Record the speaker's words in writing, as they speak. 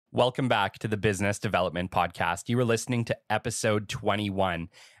Welcome back to the Business Development Podcast. You are listening to episode 21.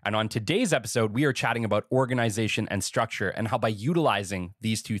 And on today's episode, we are chatting about organization and structure and how by utilizing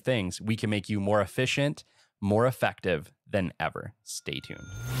these two things, we can make you more efficient, more effective than ever. Stay tuned.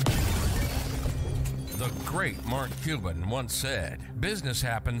 The great Mark Cuban once said, "Business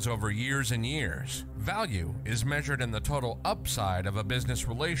happens over years and years. Value is measured in the total upside of a business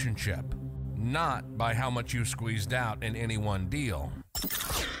relationship, not by how much you squeezed out in any one deal."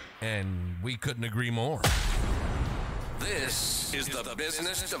 And we couldn't agree more. This is the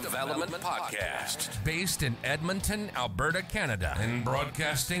Business Development Podcast, based in Edmonton, Alberta, Canada, and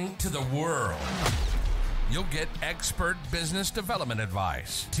broadcasting to the world. You'll get expert business development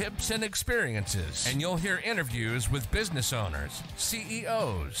advice, tips, and experiences, and you'll hear interviews with business owners,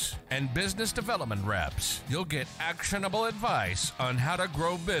 CEOs, and business development reps. You'll get actionable advice on how to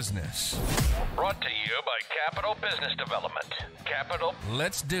grow business. Brought to you by Capital Business Development. Capital,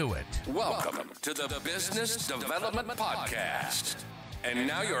 let's do it. Welcome to the Business Development Podcast. And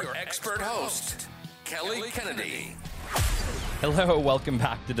now your expert host, Kelly Kennedy. Hello, welcome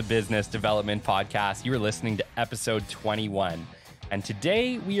back to the Business Development Podcast. You are listening to episode 21. And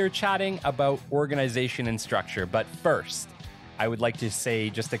today we are chatting about organization and structure. But first, I would like to say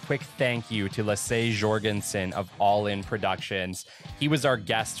just a quick thank you to Lasse Joergensen of All In Productions. He was our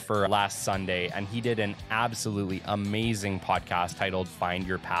guest for last Sunday, and he did an absolutely amazing podcast titled Find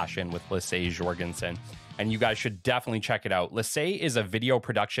Your Passion with Lasse Joergensen. And you guys should definitely check it out. Lasse is a video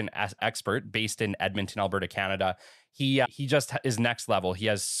production expert based in Edmonton, Alberta, Canada. He just is next level. He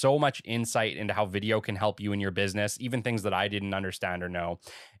has so much insight into how video can help you in your business, even things that I didn't understand or know.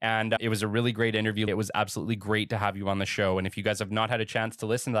 And it was a really great interview. It was absolutely great to have you on the show. And if you guys have not had a chance to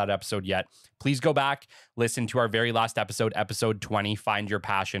listen to that episode yet, please go back, listen to our very last episode, episode 20, Find Your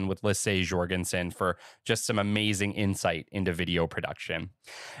Passion with Lasse Joergensen, for just some amazing insight into video production.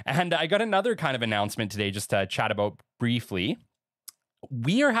 And I got another kind of announcement today just to chat about briefly.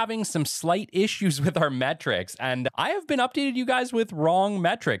 We are having some slight issues with our metrics, and I have been updated you guys with wrong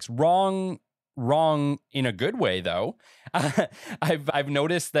metrics. Wrong in a good way, though. I've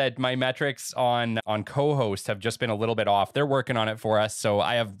noticed that my metrics on co-host have just been a little bit off. They're working on it for us, so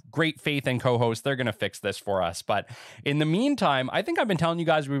I have great faith in co-host. They're going to fix this for us. But in the meantime, I think I've been telling you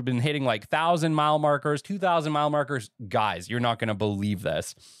guys we've been hitting like 1,000-mile markers, 2,000-mile markers. Guys, you're not going to believe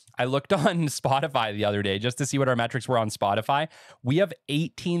this. I looked on Spotify the other day just to see what our metrics were on Spotify. We have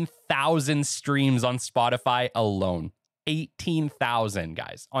 18,000 streams on Spotify alone. 18,000,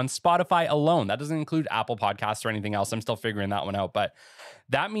 guys, on Spotify alone. That doesn't include Apple Podcasts or anything else. I'm still figuring that one out. But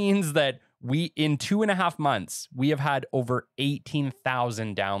that means that in 2.5 months, we have had over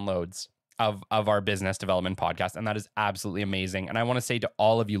 18,000 downloads of our business development podcast. And that is absolutely amazing. And I want to say to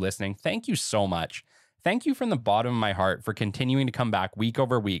all of you listening, thank you so much. Thank you from the bottom of my heart for continuing to come back week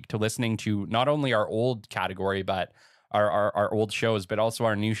over week to listening to not only our old category, but our old shows, but also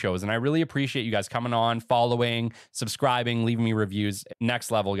our new shows. And I really appreciate you guys coming on, following, subscribing, leaving me reviews. Next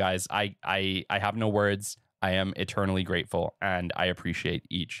level, guys. I have no words. I am eternally grateful, and I appreciate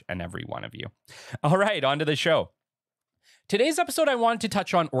each and every one of you. All right, on to the show. Today's episode, I wanted to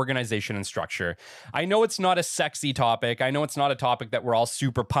touch on organization and structure. I know it's not a sexy topic. I know it's not a topic that we're all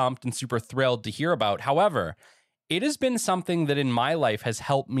super pumped and super thrilled to hear about. However, it has been something that in my life has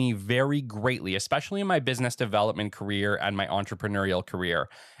helped me very greatly, especially in my business development career and my entrepreneurial career.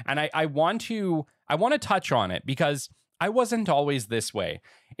 And I want to touch on it because I wasn't always this way.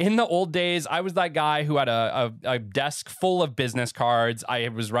 In the old days, I was that guy who had a desk full of business cards. I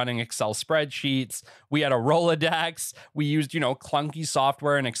was running Excel spreadsheets. We had a Rolodex. We used, clunky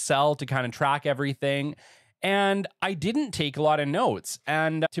software in Excel to kind of track everything. And I didn't take a lot of notes.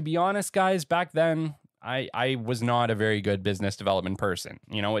 And to be honest, guys, back then, I was not a very good business development person.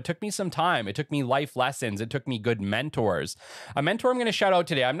 It took me some time. It took me life lessons. It took me good mentors. A mentor I'm going to shout out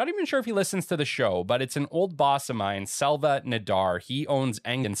today. I'm not even sure if he listens to the show, but it's an old boss of mine, Selva Nadar. He owns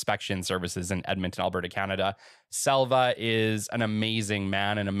Eng Inspection Services in Edmonton, Alberta, Canada. Selva is an amazing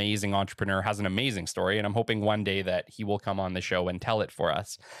man, an amazing entrepreneur, has an amazing story, and I'm hoping one day that he will come on the show and tell it for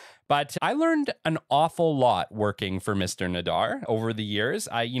us. But I learned an awful lot working for Mr. Nadar over the years.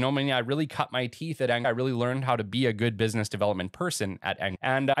 I really cut my teeth at Eng. I really learned how to be a good business development person at Eng.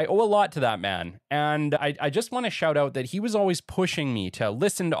 And I owe a lot to that man. And I just want to shout out that he was always pushing me to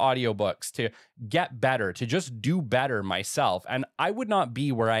listen to audiobooks, to get better, to just do better myself. And I would not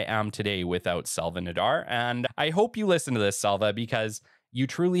be where I am today without Selva Nadar. And I hope you listen to this, Selva, because you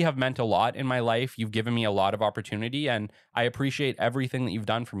truly have meant a lot in my life. You've given me a lot of opportunity, and I appreciate everything that you've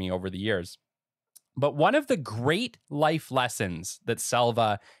done for me over the years. But one of the great life lessons that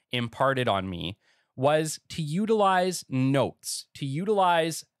Selva imparted on me was to utilize notes, to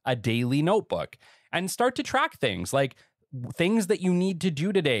utilize a daily notebook and start to track things like things that you need to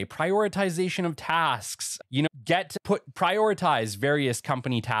do today, prioritization of tasks, prioritize various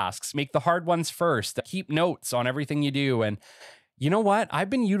company tasks, make the hard ones first, keep notes on everything you do. And you know what? I've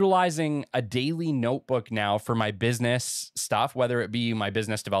been utilizing a daily notebook now for my business stuff, whether it be my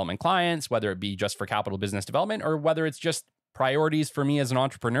business development clients, whether it be just for capital business development, or whether it's just priorities for me as an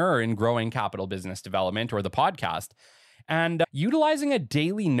entrepreneur in growing capital business development or the podcast. And utilizing a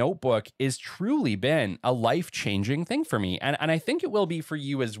daily notebook is truly been a life-changing thing for me. And I think it will be for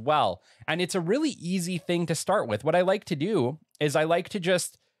you as well. And it's a really easy thing to start with. What I like to do is I like to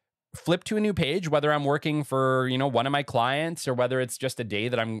just flip to a new page, whether I'm working for, one of my clients or whether it's just a day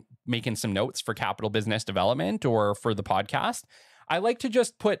that I'm making some notes for capital business development or for the podcast. I like to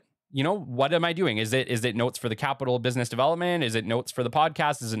just put, what am I doing? Is it notes for the capital business development? Is it notes for the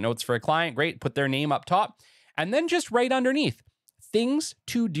podcast? Is it notes for a client? Great. Put their name up top. And then just write underneath, things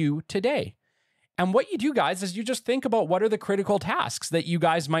to do today. And what you do, guys, is you just think about what are the critical tasks that you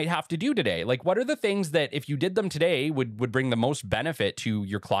guys might have to do today. Like, what are the things that if you did them today would bring the most benefit to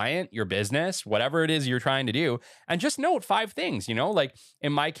your client, your business, whatever it is you're trying to do. And just note 5 things, like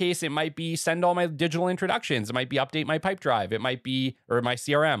in my case, it might be send all my digital introductions. It might be update my pipe drive. It might be, or my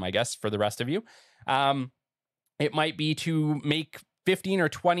CRM, I guess, for the rest of you. It might be to make 15 or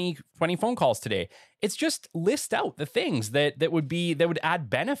 20 phone calls today. It's just list out the things that would add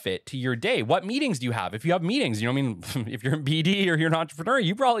benefit to your day. What meetings do you have? If you have meetings, if you're in BD or you're an entrepreneur,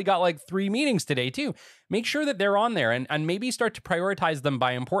 you probably got like 3 meetings today too. Make sure that they're on there and maybe start to prioritize them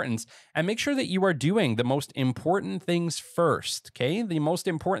by importance and make sure that you are doing the most important things first, okay? The most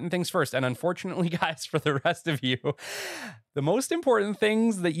important things first. And unfortunately, guys, for the rest of you, the most important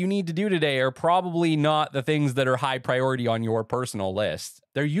things that you need to do today are probably not the things that are high priority on your personal list.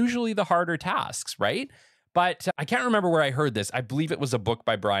 They're usually the harder tasks, right? But I can't remember where I heard this. I believe it was a book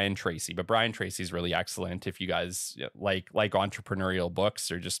by Brian Tracy, but Brian Tracy's really excellent if you guys like entrepreneurial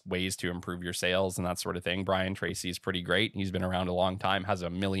books or just ways to improve your sales and that sort of thing. Brian Tracy is pretty great. He's been around a long time, has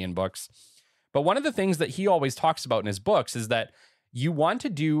 1 million books. But one of the things that he always talks about in his books is that you want to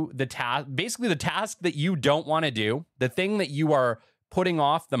do the task, basically the task that you don't want to do, the thing that you are putting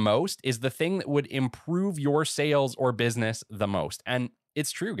off the most is the thing that would improve your sales or business the most. And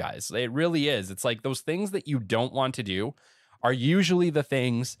it's true, guys. It really is. It's like those things that you don't want to do are usually the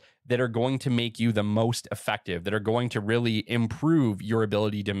things that are going to make you the most effective, that are going to really improve your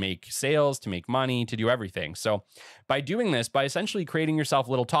ability to make sales, to make money, to do everything. So by doing this, by essentially creating yourself a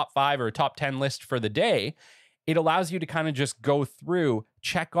little top 5 or a top 10 list for the day, it allows you to kind of just go through,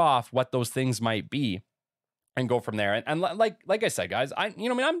 check off what those things might be and go from there. And like I said, guys,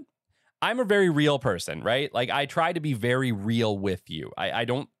 I'm a very real person, right? Like I try to be very real with you. I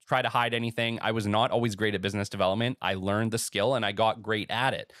don't try to hide anything. I was not always great at business development. I learned the skill and I got great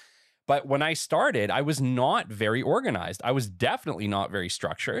at it. But when I started, I was not very organized. I was definitely not very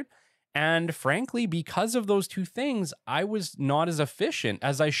structured. And frankly, because of those 2 things, I was not as efficient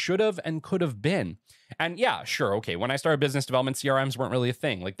as I should have and could have been. And yeah, sure. Okay. When I started business development, CRMs weren't really a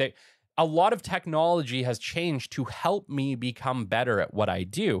thing. A lot of technology has changed to help me become better at what I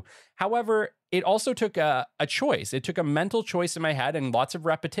do. However, it also took a choice. It took a mental choice in my head and lots of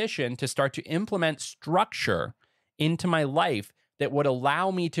repetition to start to implement structure into my life that would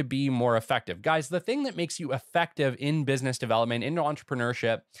allow me to be more effective. Guys, the thing that makes you effective in business development, in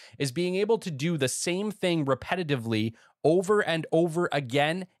entrepreneurship, is being able to do the same thing repetitively over and over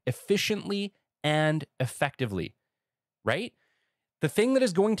again, efficiently and effectively, right? The thing that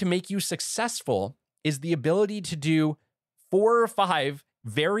is going to make you successful is the ability to do 4 or 5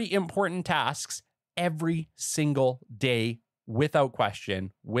 very important tasks every single day without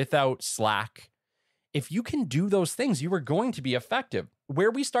question, without slack. If you can do those things, you are going to be effective.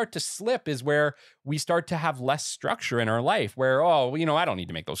 Where we start to slip is where we start to have less structure in our life, where, I don't need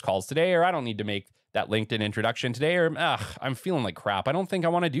to make those calls today, or I don't need to make that LinkedIn introduction today, or I'm feeling like crap. I don't think I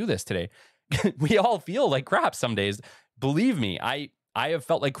want to do this today. We all feel like crap some days. Believe me, I have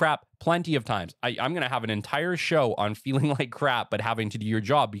felt like crap plenty of times. I'm going to have an entire show on feeling like crap, but having to do your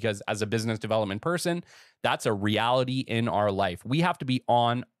job, because as a business development person, that's a reality in our life. We have to be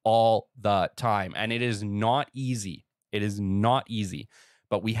on all the time, and it is not easy. It is not easy,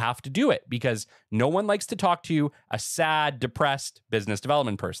 but we have to do it because no one likes to talk to a sad, depressed business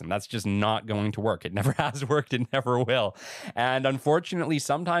development person. That's just not going to work. It never has worked. It never will. And unfortunately,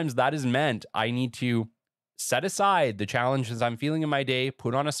 sometimes that is meant I need to set aside the challenges I'm feeling in my day,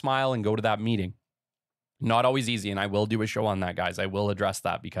 put on a smile, and go to that meeting. Not always easy, and I will do a show on that, guys. I will address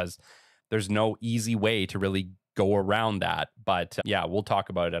that because there's no easy way to really go around that. But yeah, we'll talk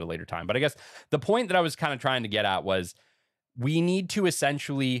about it at a later time. But I guess the point that I was kind of trying to get at was we need to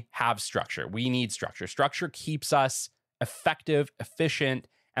essentially have structure. We need structure. Structure keeps us effective, efficient,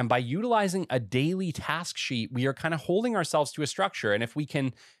 and by utilizing a daily task sheet, we are kind of holding ourselves to a structure. And if we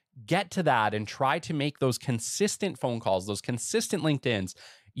can get to that and try to make those consistent phone calls, those consistent LinkedIns,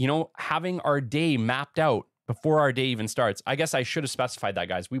 having our day mapped out before our day even starts. I guess I should have specified that,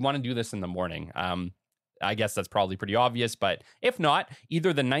 guys. We want to do this in the morning. I guess that's probably pretty obvious, but if not,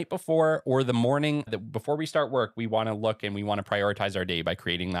 either the night before or the morning before we start work, we want to look and we want to prioritize our day by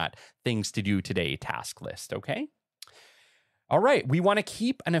creating that things to do today task list, okay? All right, we want to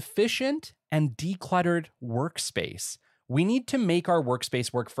keep an efficient and decluttered workspace. We need to make our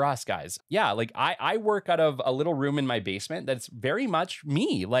workspace work for us, guys. Yeah, like I work out of a little room in my basement that's very much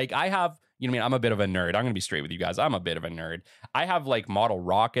me. Like I have, I'm a bit of a nerd. I'm going to be straight with you guys. I'm a bit of a nerd. I have like model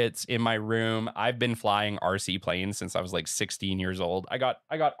rockets in my room. I've been flying RC planes since I was like 16 years old. I got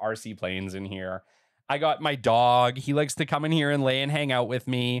RC planes in here. I got my dog. He likes to come in here and lay and hang out with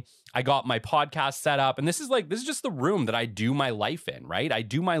me. I got my podcast set up. And this is just the room that I do my life in, right? I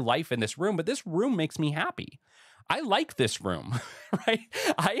do my life in this room, but this room makes me happy. I like this room, right?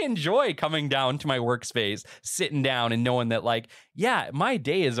 I enjoy coming down to my workspace, sitting down and knowing that my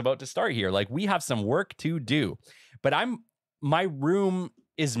day is about to start here. Like we have some work to do, but my room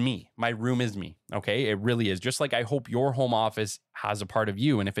is me. My room is me. Okay. It really is. Just like I hope your home office has a part of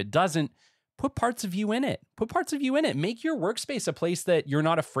you. And if it doesn't, put parts of you in it. Put parts of you in it. Make your workspace a place that you're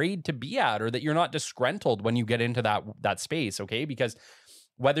not afraid to be at, or that you're not disgruntled when you get into that space. Okay. Because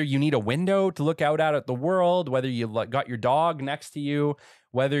whether you need a window to look out at the world, whether you got your dog next to you,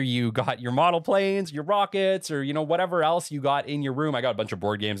 whether you got your model planes, your rockets, or whatever else you got in your room. I got a bunch of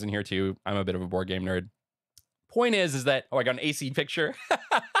board games in here too. I'm a bit of a board game nerd. Point is that I got an AC picture.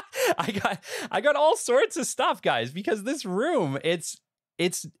 I got all sorts of stuff, guys, because this room, it's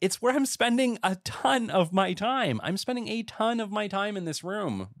where I'm spending a ton of my time. I'm spending a ton of my time in this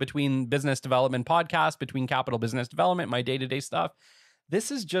room between business development podcasts, between capital business development, my day-to-day stuff. This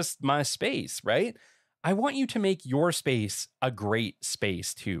is just my space, right? I want you to make your space a great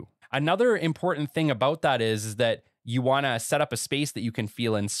space too. Another important thing about that is that you want to set up a space that you can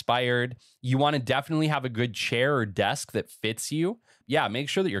feel inspired. You want to definitely have a good chair or desk that fits you. Yeah, make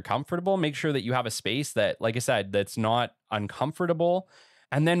sure that you're comfortable. Make sure that you have a space that, like I said, that's not uncomfortable.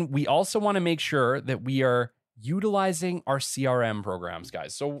 And then we also want to make sure that we are utilizing our CRM programs,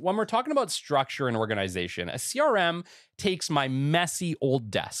 guys. So when we're talking about structure and organization, a CRM takes my messy old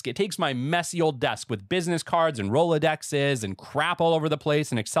desk. It takes my messy old desk with business cards and Rolodexes and crap all over the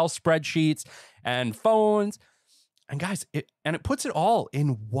place and Excel spreadsheets and phones. And guys, it puts it all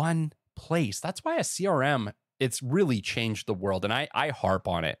in one place. That's why a CRM, it's really changed the world. And I harp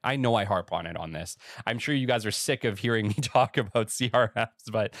on it. I know I harp on it on this. I'm sure you guys are sick of hearing me talk about CRMs,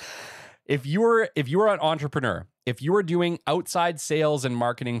 but if you're an entrepreneur, if you are doing outside sales and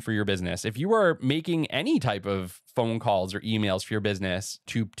marketing for your business, if you are making any type of phone calls or emails for your business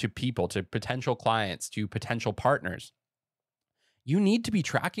to people, to potential clients, to potential partners, you need to be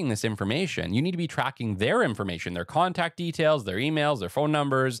tracking this information. You need to be tracking their information, their contact details, their emails, their phone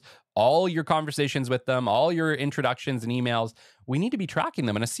numbers, all your conversations with them, all your introductions and emails. We need to be tracking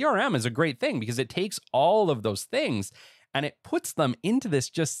them. And a CRM is a great thing because it takes all of those things and it puts them into this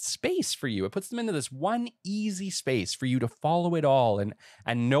just space for you. It puts them into this one easy space for you to follow it all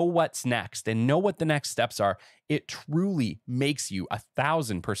and know what's next and know what the next steps are. It truly makes you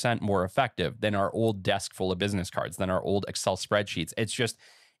 1,000% more effective than our old desk full of business cards, than our old Excel spreadsheets.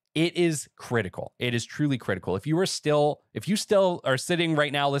 It is critical. It is truly critical. If you still are sitting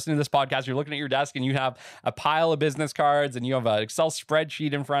right now listening to this podcast, you're looking at your desk and you have a pile of business cards and you have an Excel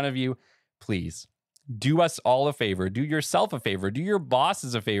spreadsheet in front of you, please do us all a favor, do yourself a favor, do your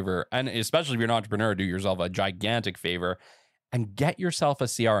bosses a favor, and especially if you're an entrepreneur, do yourself a gigantic favor and get yourself a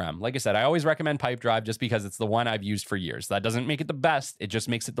CRM. Like I said, I always recommend Pipedrive just because it's the one I've used for years. That doesn't make it the best. It just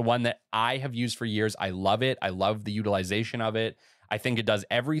makes it the one that I have used for years. I love it. I love the utilization of it. I think it does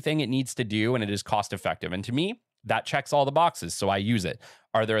everything it needs to do and it is cost effective. And to me, that checks all the boxes. So I use it.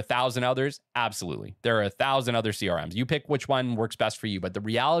 Are there 1,000 others? Absolutely. There are 1,000 other CRMs. You pick which one works best for you. But the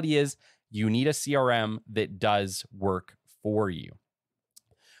reality is you need a CRM that does work for you.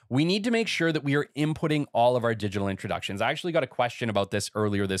 We need to make sure that we are inputting all of our digital introductions. I actually got a question about this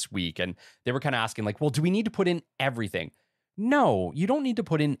earlier this week, and they were kind of asking like, well, do we need to put in everything? No, you don't need to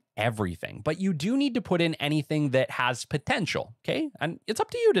put in everything, but you do need to put in anything that has potential, okay? And it's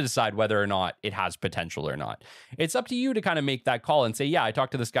up to you to decide whether or not it has potential or not. It's up to you to kind of make that call and say, yeah, I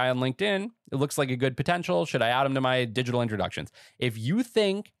talked to this guy on LinkedIn. It looks like a good potential. Should I add him to my digital introductions? If you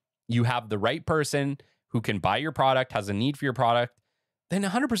think you have the right person who can buy your product, has a need for your product, then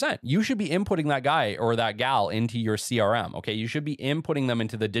 100%, you should be inputting that guy or that gal into your CRM. Okay. You should be inputting them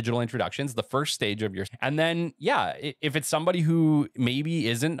into the digital introductions, the first stage of your, and then, yeah, if it's somebody who maybe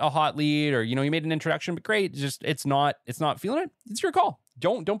isn't a hot lead or, you made an introduction, but great, just, it's not feeling it. It's your call.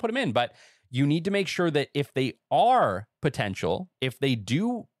 Don't put them in, but you need to make sure that if they are potential, if they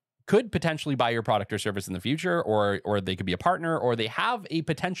could potentially buy your product or service in the future, or they could be a partner, or they have a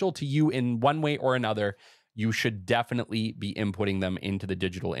potential to you in one way or another, you should definitely be inputting them into the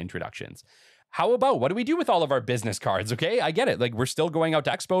digital introductions. How about, what do we do with all of our business cards? Okay, I get it. Like, we're still going out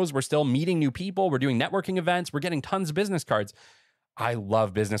to expos, we're still meeting new people, we're doing networking events, we're getting tons of business cards. I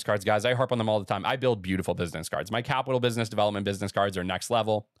love business cards, guys. I harp on them all the time. I build beautiful business cards. My capital business development business cards are next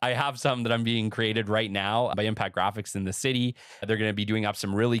level. I have some that I'm being created right now by Impact Graphics in the city. They're going to be doing up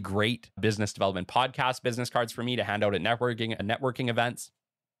some really great business development podcast business cards for me to hand out at networking events.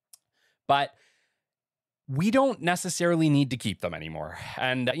 But we don't necessarily need to keep them anymore.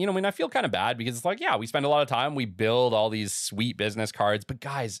 And, I feel kind of bad because it's like, yeah, we spend a lot of time, we build all these sweet business cards, but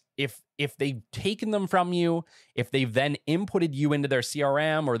guys, if they've taken them from you, if they've then inputted you into their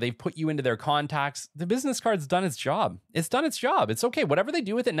CRM or they've put you into their contacts, the business card's done its job. It's done its job. It's okay. Whatever they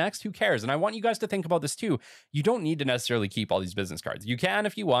do with it next, who cares? And I want you guys to think about this too. You don't need to necessarily keep all these business cards. You can,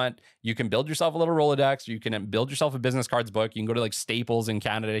 if you want. You can build yourself a little Rolodex. You can build yourself a business cards book. You can go to like Staples in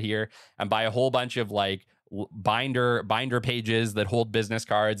Canada here and buy a whole bunch of like binder pages that hold business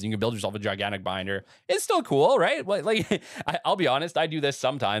cards. You can build yourself a gigantic binder. It's still cool, right? Like I'll be honest, I do this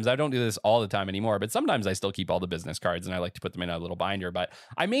sometimes. I don't do this all the time anymore, but sometimes I still keep all the business cards and I like to put them in a little binder, but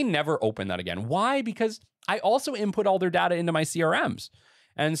I may never open that again. Why? Because I also input all their data into my CRMs.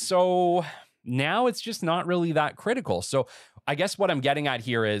 And so now it's just not really that critical. So I guess what I'm getting at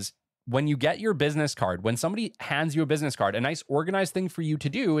here is, when you get your business card, when somebody hands you a business card, a nice organized thing for you to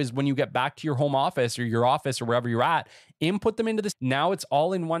do is when you get back to your home office or your office or wherever you're at, input them into this. Now it's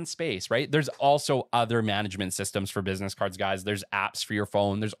all in one space, right? There's also other management systems for business cards, guys. There's apps for your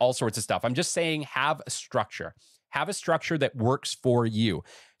phone. There's all sorts of stuff. I'm just saying, have a structure. Have a structure that works for you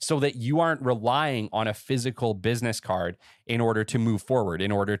so that you aren't relying on a physical business card in order to move forward,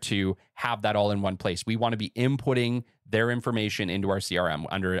 in order to have that all in one place. We want to be inputting their information into our CRM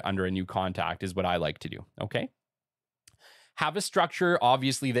under a new contact is what I like to do, okay? Have a structure,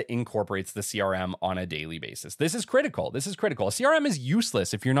 obviously, that incorporates the CRM on a daily basis. This is critical. This is critical. A CRM is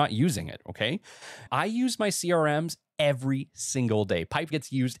useless if you're not using it, okay? I use my CRMs every single day. Pipe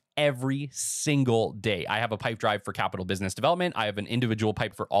gets used every single day. I have a pipe drive for capital business development. I have an individual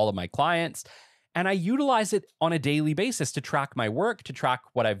pipe for all of my clients, and I utilize it on a daily basis to track my work, to track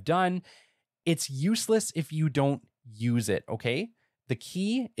what I've done. It's useless if you don't use it, okay? The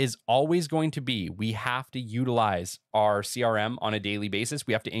key is always going to be, we have to utilize our CRM on a daily basis.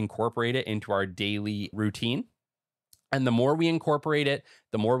 We have to incorporate it into our daily routine. And the more we incorporate it,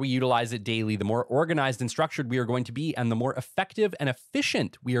 the more we utilize it daily, the more organized and structured we are going to be, and the more effective and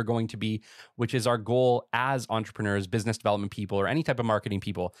efficient we are going to be, which is our goal as entrepreneurs, business development people, or any type of marketing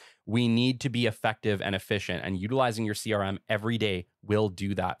people. We need to be effective and efficient, and utilizing your CRM every day will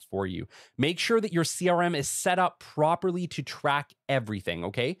do that for you. Make sure that your CRM is set up properly to track everything,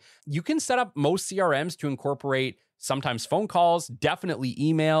 okay? You can set up most CRMs to incorporate sometimes phone calls, definitely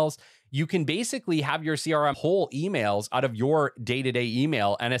emails. You can basically have your CRM pull emails out of your day-to-day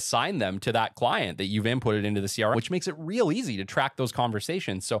email and assign them to that client that you've inputted into the CRM, which makes it real easy to track those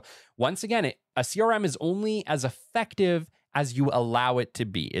conversations. So once again, a CRM is only as effective as you allow it to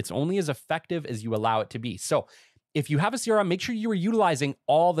be. It's only as effective as you allow it to be. So if you have a CRM, make sure you are utilizing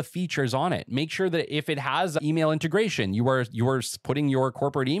all the features on it. Make sure that if it has email integration, you are putting your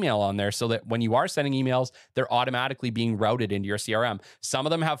corporate email on there so that when you are sending emails, they're automatically being routed into your CRM. Some of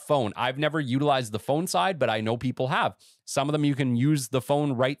them have phone. I've never utilized the phone side, but I know people have. Some of them you can use the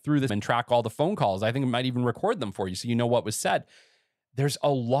phone right through this and track all the phone calls. I think it might even record them for you so you know what was said. There's a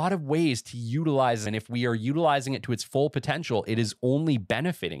lot of ways to utilize it, and if we are utilizing it to its full potential, it is only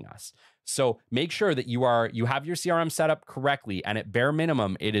benefiting us. So make sure that you have your CRM set up correctly, and at bare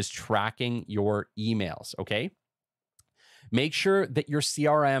minimum, it is tracking your emails, okay? Make sure that your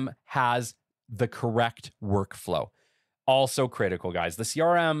CRM has the correct workflow. Also critical, guys. The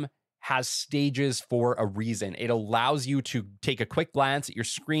CRM has stages for a reason. It allows you to take a quick glance at your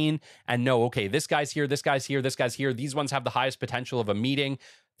screen and know, okay, this guy's here, this guy's here, this guy's here. These ones have the highest potential of a meeting.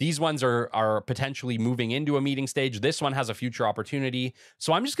 These ones are potentially moving into a meeting stage. This one has a future opportunity.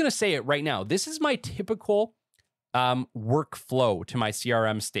 So I'm just going to say it right now. This is my typical workflow to my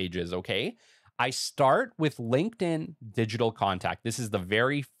CRM stages, okay? I start with LinkedIn digital contact. This is the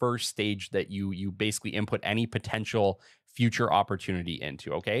very first stage that you basically input any potential future opportunity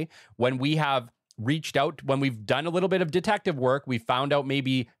into, okay? When we have reached out, when we've done a little bit of detective work, we found out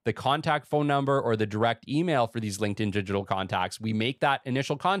maybe the contact phone number or the direct email for these LinkedIn digital contacts. We make that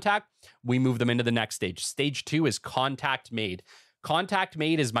initial contact, we move them into the next stage. Stage 2 is contact made. Contact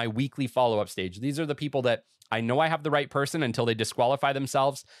made is my weekly follow-up stage. These are the people that I know I have the right person until they disqualify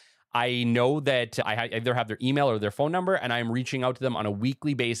themselves. I know that I either have their email or their phone number, and I'm reaching out to them on a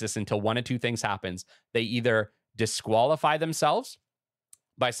weekly basis until one of two things happens. They either disqualify themselves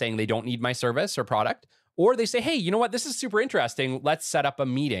by saying they don't need my service or product, or they say, hey, you know what? This is super interesting. Let's set up a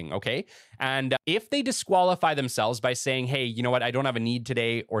meeting, okay? And if they disqualify themselves by saying, hey, you know what? I don't have a need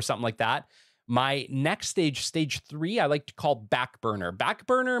today or something like that, my next stage, stage 3, I like to call back burner. Back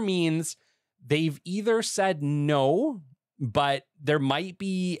burner means they've either said no, but there might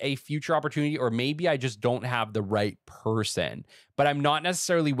be a future opportunity, or maybe I just don't have the right person, but I'm not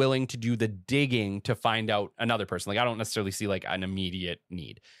necessarily willing to do the digging to find out another person. Like, I don't necessarily see like an immediate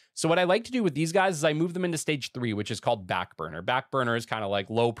need. So what I like to do with these guys is I move them into stage 3, which is called back burner. Back burner is kind of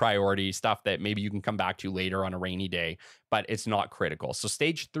like low priority stuff that maybe you can come back to later on a rainy day, but it's not critical. So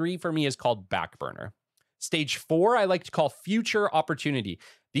stage 3 for me is called back burner. Stage 4, I like to call future opportunity.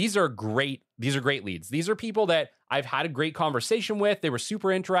 These are great leads. These are people that I've had a great conversation with. They were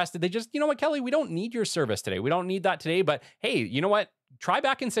super interested. They just, you know what, Kelly, we don't need your service today. We don't need that today, but hey, you know what? Try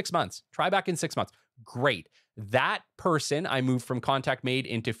back in 6 months. Try back in 6 months. Great. That person, I move from contact made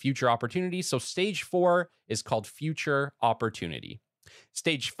into future opportunity. So stage 4 is called future opportunity.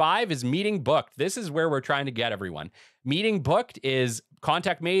 Stage 5 is meeting booked. This is where we're trying to get everyone. Meeting booked is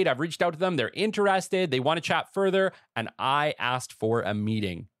contact made. I've reached out to them. They're interested. They want to chat further. And I asked for a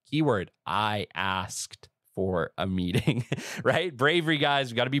meeting. Keyword, I asked for a meeting, right? Bravery,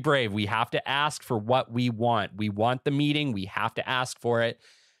 guys. We got to be brave. We have to ask for what we want. We want the meeting. We have to ask for it.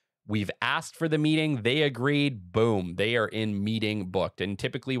 We've asked for the meeting. They agreed. Boom. They are in meeting booked. And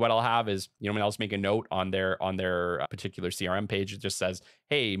typically what I'll have is, I'll just make a note on their particular CRM page. It just says,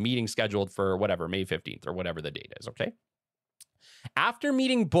 hey, meeting scheduled for whatever, May 15th or whatever the date is. Okay. After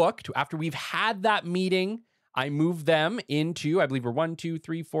meeting booked, after we've had that meeting, I move them into, I believe we're 1, 2,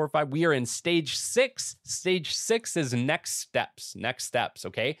 3, 4, 5. We are in stage 6. Stage 6 is next steps. Next steps.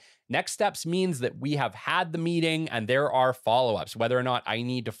 Okay. Next steps means that we have had the meeting and there are follow-ups, whether or not I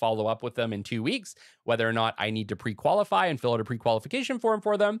need to follow up with them in 2 weeks, whether or not I need to pre-qualify and fill out a pre-qualification form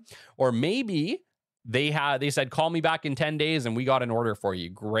for them, or maybe they said, call me back in 10 days and we got an order for you.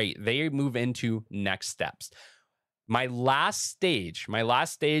 Great. They move into next steps. My last stage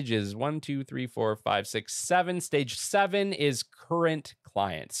is 1, 2, 3, 4, 5, 6, 7. Stage 7 is current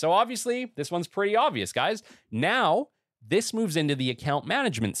client. So obviously this one's pretty obvious, guys. Now this moves into the account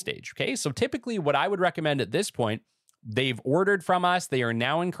management stage. Okay. So typically what I would recommend at this point, they've ordered from us. They are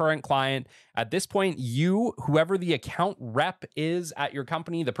now in current client. At this point, whoever the account rep is at your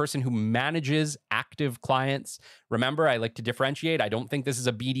company, the person who manages active clients. Remember, I like to differentiate. I don't think this is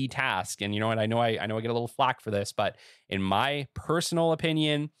a BD task. And you know what? I know I get a little flack for this, but in my personal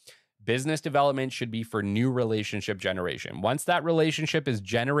opinion, business development should be for new relationship generation. Once that relationship is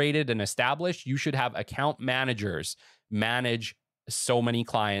generated and established, you should have account managers manage so many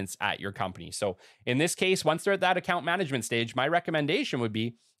clients at your company. So in this case, once they're at that account management stage, my recommendation would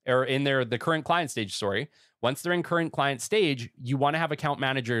be, or in the current client stage, once they're in current client stage, you want to have account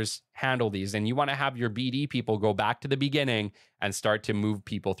managers handle these, and you want to have your BD people go back to the beginning and start to move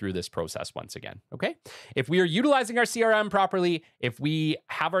people through this process once again. Okay. If we are utilizing our CRM properly, if we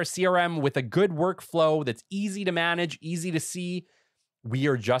have our CRM with a good workflow that's easy to manage, easy to see, we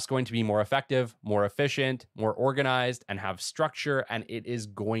are just going to be more effective, more efficient, more organized, and have structure, and it is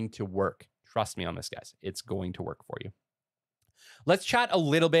going to work. Trust me on this, guys. It's going to work for you. Let's chat a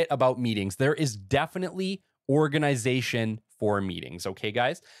little bit about meetings. There is definitely organization for meetings, okay,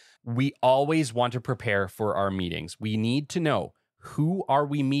 guys? We always want to prepare for our meetings. We need to know, who are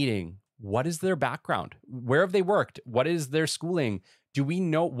we meeting? What is their background? Where have they worked? What is their schooling?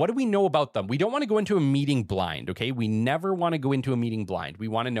 What do we know about them? We don't want to go into a meeting blind, okay? We never want to go into a meeting blind. We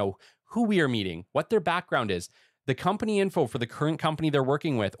want to know who we are meeting, what their background is, the company info for the current company they're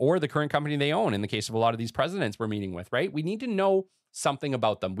working with, or the current company they own, in the case of a lot of these presidents we're meeting with, right? We need to know something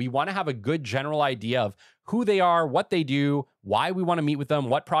about them. We want to have a good general idea of who they are, what they do, why we want to meet with them,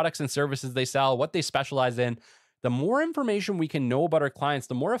 what products and services they sell, what they specialize in. The more information we can know about our clients,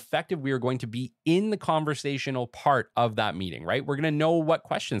 the more effective we are going to be in the conversational part of that meeting, right? We're going to know what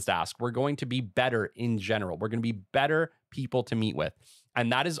questions to ask. We're going to be better in general. We're going to be better people to meet with.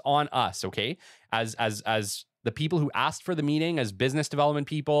 And that is on us, okay? As the people who asked for the meeting, as business development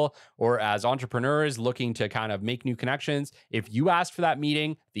people or as entrepreneurs looking to kind of make new connections, if you asked for that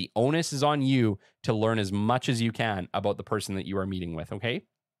meeting, the onus is on you to learn as much as you can about the person that you are meeting with, okay?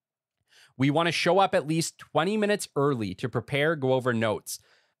 We want to show up at least 20 minutes early to prepare, go over notes.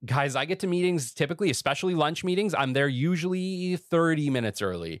 Guys, I get to meetings typically, especially lunch meetings. I'm there usually 30 minutes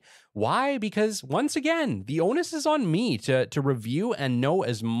early. Why? Because once again, the onus is on me to review and know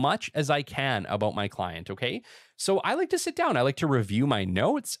as much as I can about my client, okay? So I like to sit down. I like to review my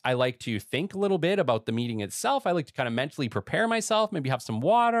notes. I like to think a little bit about the meeting itself. I like to kind of mentally prepare myself, maybe have some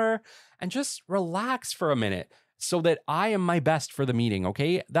water, and just relax for a minute so that I am my best for the meeting,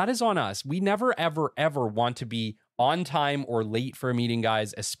 okay? That is on us. We never, ever, ever want to be on time or late for a meeting,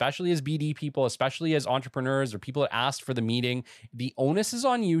 guys, especially as BD people, especially as entrepreneurs or people that asked for the meeting. The onus is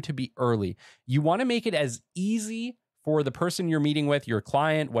on you to be early. You want to make it as easy for the person you're meeting with, your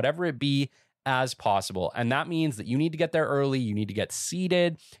client, whatever it be, as possible. And that means that you need to get there early. You need to get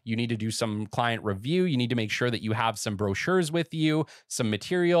seated. You need to do some client review. You need to make sure that you have some brochures with you, some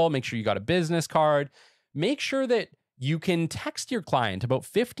material. Make sure you got a business card. Make sure that you can text your client about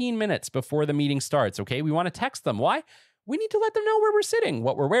 15 minutes before the meeting starts, okay? We want to text them. Why? We need to let them know where we're sitting,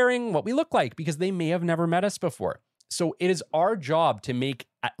 what we're wearing, what we look like, because they may have never met us before. So it is our job to make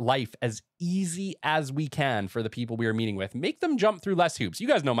life as easy as we can for the people we are meeting with. Make them jump through less hoops. You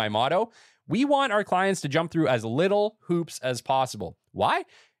guys know my motto. We want our clients to jump through as little hoops as possible. Why?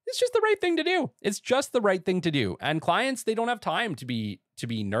 It's just the right thing to do. It's just the right thing to do. And clients, they don't have time to be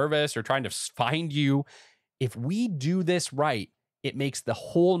nervous or trying to find you. If we do this right, it makes the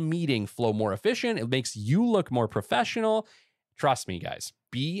whole meeting flow more efficient. It makes you look more professional. Trust me, guys,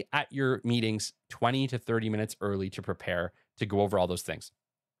 be at your meetings 20 to 30 minutes early to prepare to go over all those things.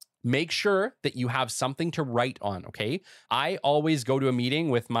 Make sure that you have something to write on, okay? I always go to a meeting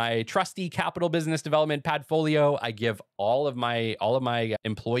with my trusty Capital Business Development Padfolio. I give all of my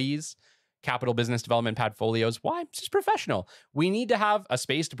employees Capital Business Development Padfolios. Why? It's just professional. We need to have a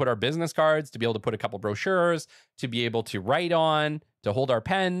space to put our business cards, to be able to put a couple brochures, to be able to write on, to hold our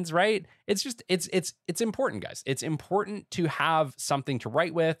pens, right? It's just, it's important, guys. It's important to have something to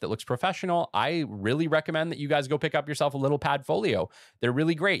write with that looks professional. I really recommend that you guys go pick up yourself a little Padfolio. They're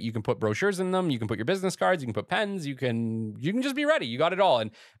really great. You can put brochures in them. You can put your business cards. You can put pens. You can just be ready. You got it all.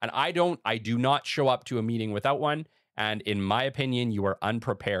 And I do not show up to a meeting without one. And in my opinion, you are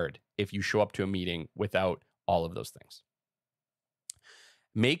unprepared if you show up to a meeting without all of those things.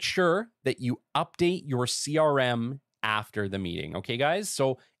 Make sure that you update your CRM after the meeting. Okay, guys?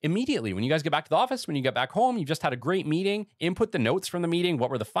 So immediately when you guys get back to the office, when you get back home, you just had a great meeting, input the notes from the meeting.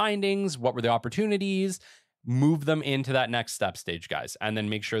 What were the findings? What were the opportunities? Move them into that next step stage, guys. And then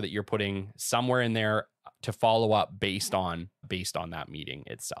make sure that you're putting somewhere in there to follow up based on that meeting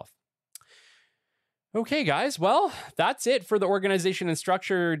itself. Okay, guys. Well, that's it for the organization and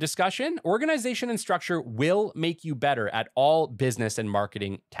structure discussion. Organization and structure will make you better at all business and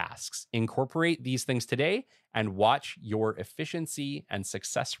marketing tasks. Incorporate these things today and watch your efficiency and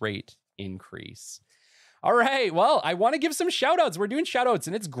success rate increase. All right. Well, I want to give some shout outs. We're doing shout outs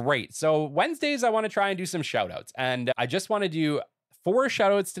and it's great. So Wednesdays, I want to try and do some shout outs. And I just want to do 4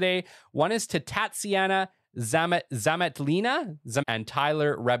 shout outs today. One is to Tatiana Zametlina and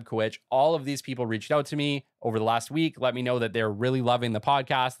Tyler Rebkowicz. All of these people reached out to me over the last week. Let me know that they're really loving the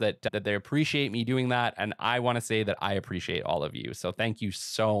podcast, that they appreciate me doing that. And I want to say that I appreciate all of you. So thank you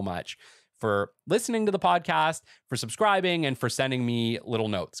so much for listening to the podcast, for subscribing, and for sending me little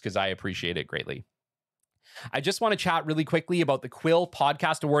notes, because I appreciate it greatly. I just want to chat really quickly about the Quill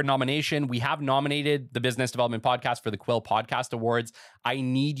Podcast Award nomination. We have nominated the Business Development Podcast for the Quill Podcast Awards. I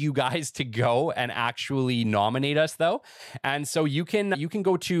need you guys to go and actually nominate us, though. And so you can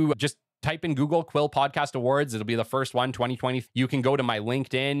go to just type in Google Quill Podcast Awards. It'll be the first one, 2020. You can go to my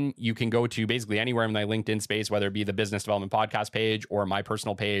LinkedIn. You can go to basically anywhere in my LinkedIn space, whether it be the Business Development Podcast page or my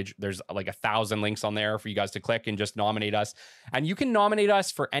personal page. There's like 1,000 links on there for you guys to click and just nominate us. And you can nominate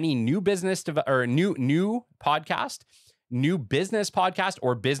us for any new business or new podcast, new business podcast,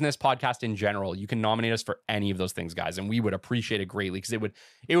 or business podcast in general. You can nominate us for any of those things, guys, and we would appreciate it greatly, because it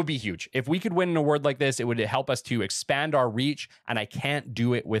would be huge. If we could win an award like this, it would help us to expand our reach, and I can't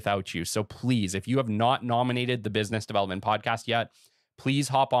do it without you. So please, if you have not nominated the Business Development Podcast yet, please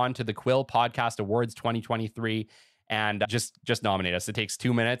hop on to the Quill Podcast Awards 2023 and just nominate us. It takes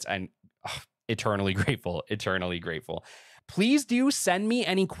 2 minutes, and eternally grateful. Please do send me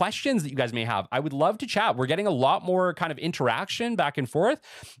any questions that you guys may have. I would love to chat. We're getting a lot more kind of interaction back and forth.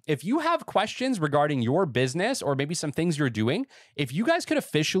 If you have questions regarding your business or maybe some things you're doing, if you guys could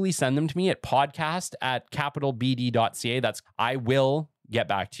officially send them to me at podcast@capitalbd.ca, I will get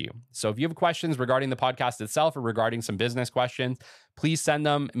back to you. So if you have questions regarding the podcast itself or regarding some business questions, please send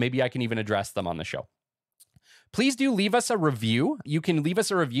them. Maybe I can even address them on the show. please do leave us a review. You can leave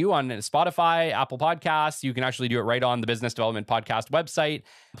us a review on Spotify, Apple Podcasts. You can actually do it right on the Business Development Podcast website.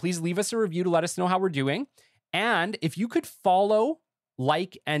 Please leave us a review to let us know how we're doing. And if you could follow,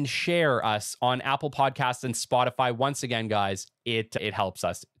 like, and share us on Apple Podcasts and Spotify, once again, guys, it helps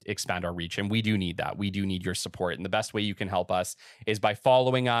us expand our reach. And we do need that. We do need your support. And the best way you can help us is by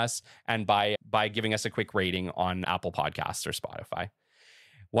following us and by giving us a quick rating on Apple Podcasts or Spotify.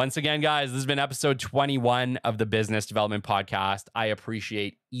 Once again, guys, this has been episode 21 of the Business Development Podcast. I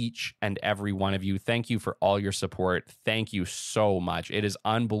appreciate each and every one of you. Thank you for all your support. Thank you so much. It is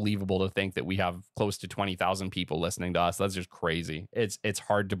unbelievable to think that we have close to 20,000 people listening to us. That's just crazy. It's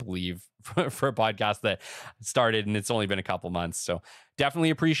hard to believe for a podcast that started and it's only been a couple months. So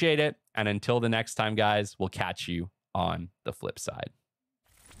definitely appreciate it. And until the next time, guys, we'll catch you on the flip side.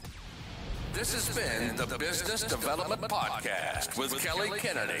 This has been the Business Development Podcast with Kelly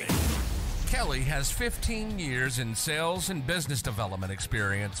Kennedy. Kelly has 15 years in sales and business development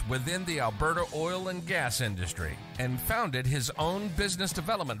experience within the Alberta oil and gas industry and founded his own business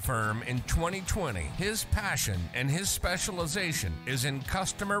development firm in 2020. His passion and his specialization is in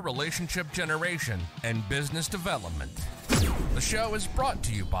customer relationship generation and business development. The show is brought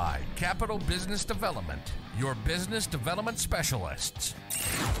to you by Capital Business Development, your business development specialists.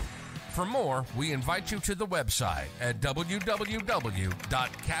 For more, we invite you to the website at www.capitalb.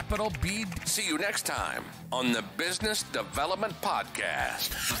 See you next time on the Business Development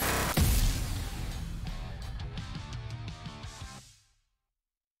Podcast.